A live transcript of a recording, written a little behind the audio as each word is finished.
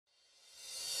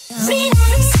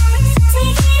Relax,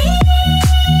 take it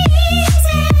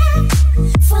easy,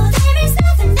 for there is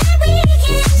nothing that we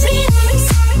can't. Relax,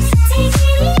 take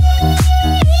it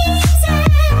easy,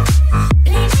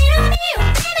 blame it on me or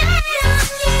blame it on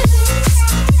you.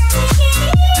 Take it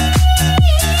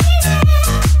easy,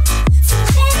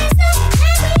 for there is nothing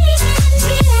that we can't.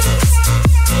 Relax,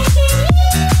 take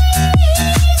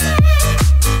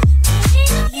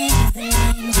it easy.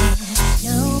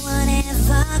 No one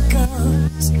ever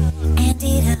goes and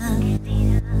it up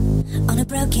on a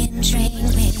broken train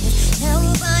with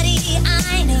nobody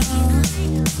I know,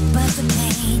 but the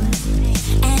pain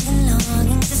and the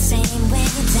longing's the same when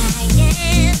you're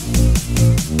dying.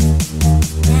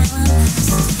 Now I'm lost,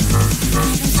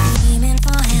 I've been screaming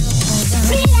for help.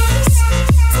 Relax,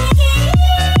 take it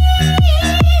easy,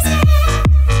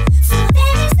 for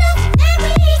there is nothing that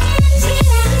we can't.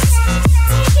 Relax,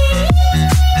 take it easy, blame it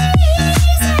on me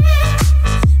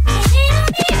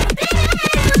or blame it on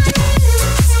you. Take it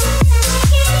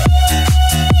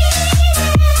easy,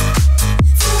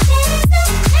 for there is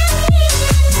nothing that we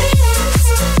can't. Relax,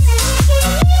 take it easy,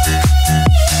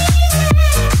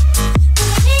 blame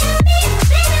it on me or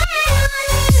blame it on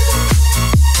you.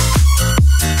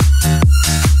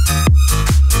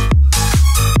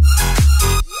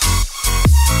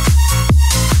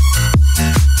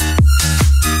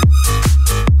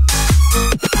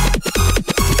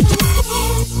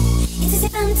 It's as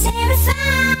if I'm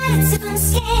terrified, it's as if I'm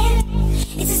scared.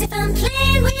 It's as if I'm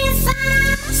playing with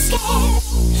fire, I'm scared.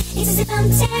 It's as if I'm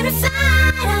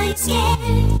terrified, are you scared?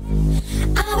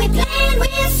 Are we playing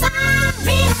with fire?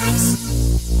 Relax.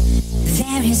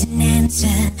 There is an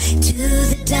answer to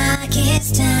the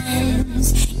darkest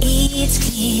times. It's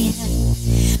clear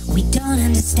we don't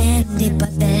understand it,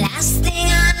 but the last thing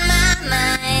on my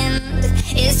mind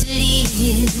is to leave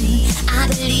you. I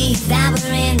believe that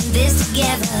we're in this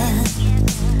together.